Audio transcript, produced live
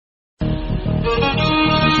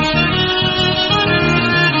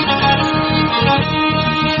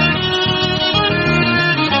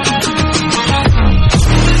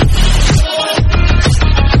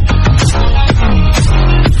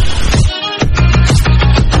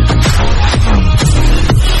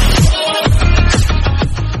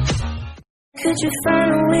you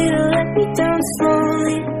find a way to let me down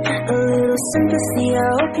slowly? A little sympathy, I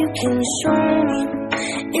hope you can show me.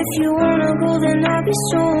 If you wanna go, then I'll be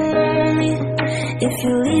so lonely. If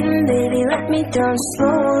you're leaving, baby, let me down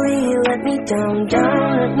slowly. Let me down,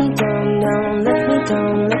 down, let me down, down, let me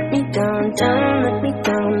down, let me down, down, let me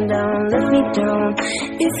down, down, let me down.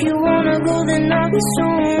 If you wanna go, then I'll be so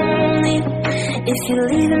lonely. If you're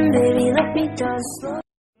leaving, baby, let me down slowly.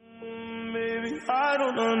 Baby, I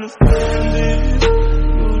don't understand it.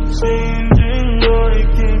 You're changing, I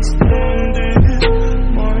can't stand it.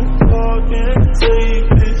 My heart can't take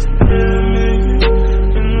this damage.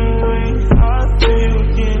 And the way I feel,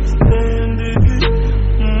 can't stand it.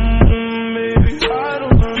 Baby, I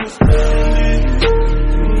don't understand it.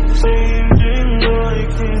 You're changing, I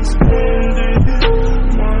can't stand it.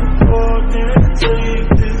 My heart can't take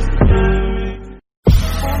this damage.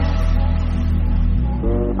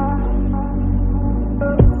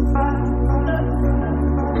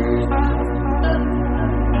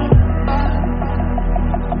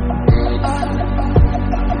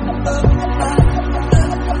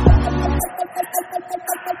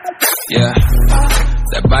 Yeah,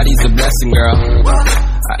 that body's a blessing, girl.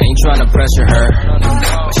 I ain't tryna pressure her,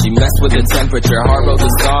 but she messed with the temperature. Heart wrote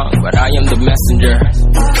the song, but I am the messenger.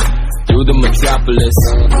 Through the metropolis,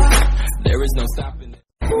 there is no stopping it.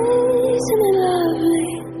 Isn't it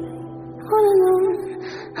lovely? All alone,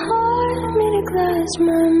 heart made of glass,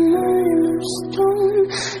 my mind of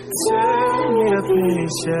stone. Tear me to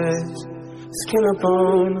pieces, skin and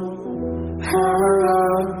bone. How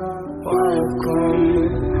I've come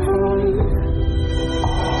home.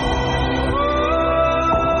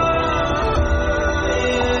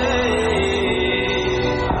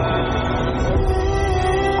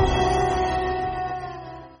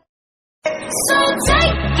 So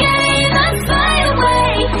take the fight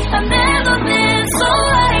away. I've never been so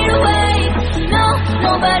wide awake. No,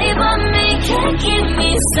 nobody but me can keep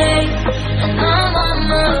me safe. And I'm on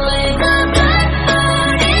my way. The blood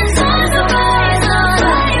burning stars arise.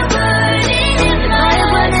 Fire burning in my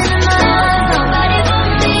heart. Nobody but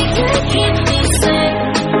me can keep me safe.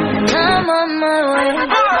 And I'm on my way.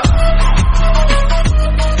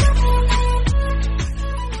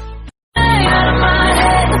 Out of my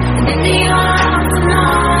head, in the arms of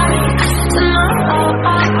night,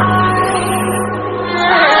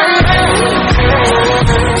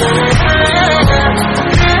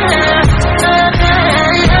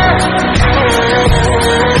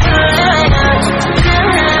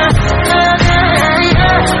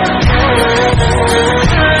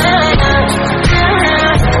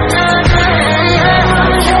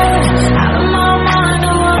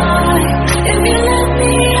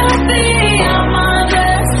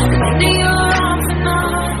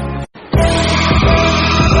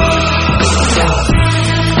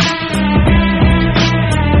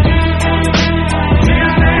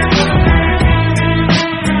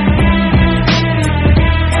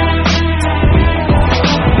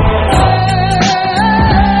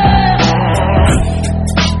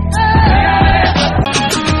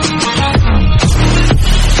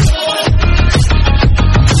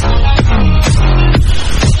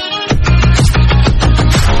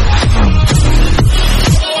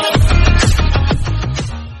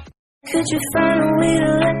 could you find a way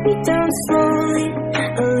to let me down slowly?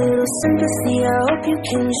 A little sympathy, I hope you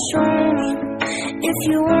can show me. If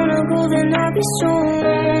you wanna go, then I'll be so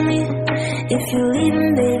lonely. If you're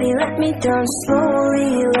leaving, baby, let me down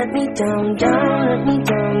slowly. Let me down, down, let me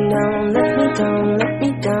down, down, let me down, let me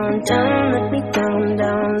down, down, let me down,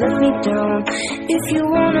 down, let me down. If you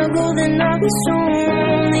wanna go, then I'll be so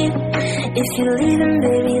lonely. If you're leaving,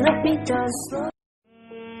 baby, let me down slowly.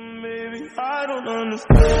 I don't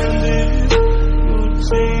understand it. You're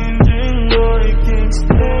changing, I can't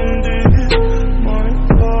stand it. My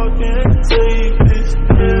heart can't take this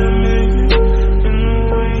damage. And the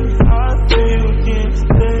way I feel, can't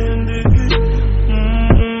stand it.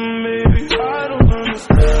 Baby, I don't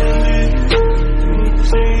understand it. You're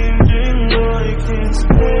changing, I can't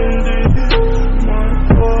stand it. My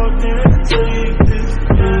heart can't take this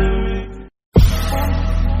damage.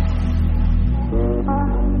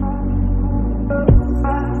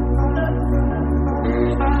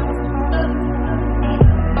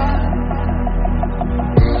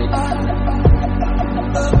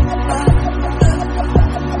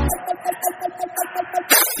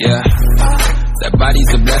 Yeah, that body's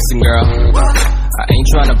a blessing, girl. I ain't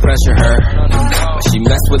tryna pressure her, but she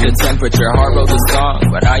messed with the temperature. Heart wrote the song,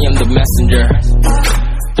 but I am the messenger.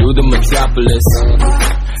 Through the metropolis,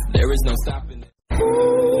 there is no stopping it.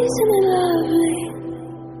 Isn't it lovely?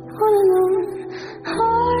 All alone,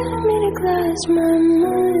 heart made of glass, my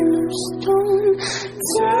mind of stone.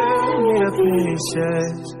 Turn me to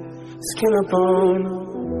pieces, skin and bone.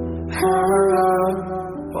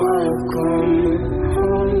 Welcome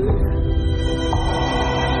home.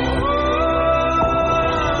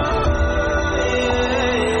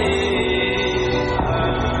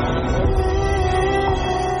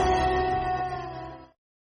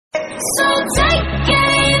 So take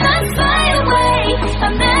it and fly away.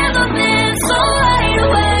 I've never been so wide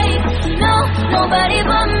awake. No, nobody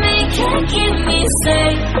but me can keep me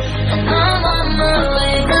safe. I'm on my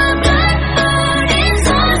way. The blackbird is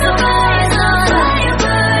on the rise. Fire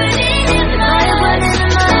burning in my heart.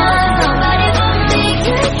 Nobody but me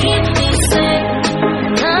can keep me safe.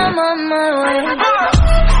 I'm on my way.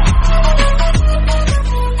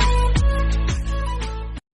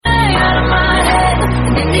 Out of my head,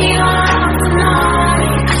 in the arms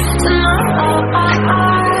tonight,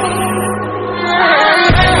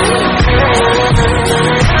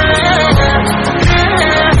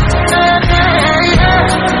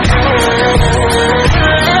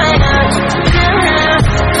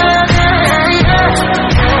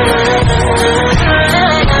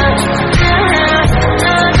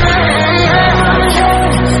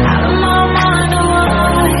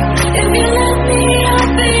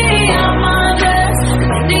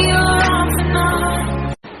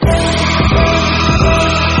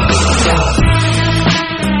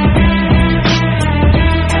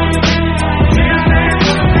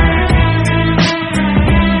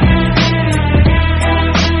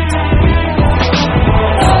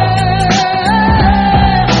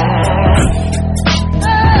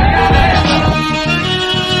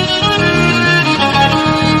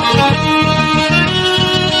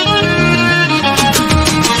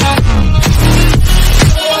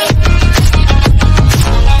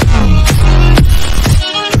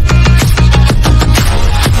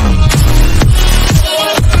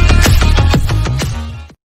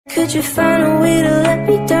 could you find a way to let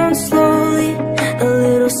me down slowly? A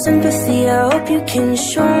little sympathy, I hope you can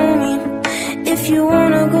show me. If you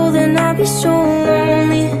wanna go, then I'll be so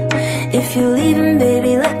lonely. If you're leaving,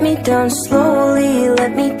 baby, let me down slowly.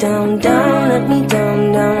 Let me down, down, let me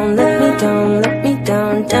down, down, let me down, let me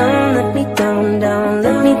down, down, let me down, down,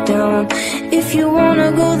 let me down. If you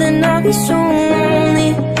wanna go, then I'll be so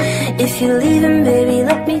lonely. If you're leaving, baby,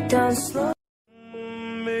 let me down slowly.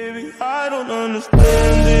 Baby, I don't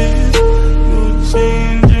understand it. You're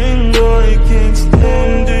changing, I can't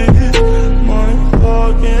stand it. My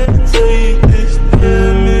heart can't take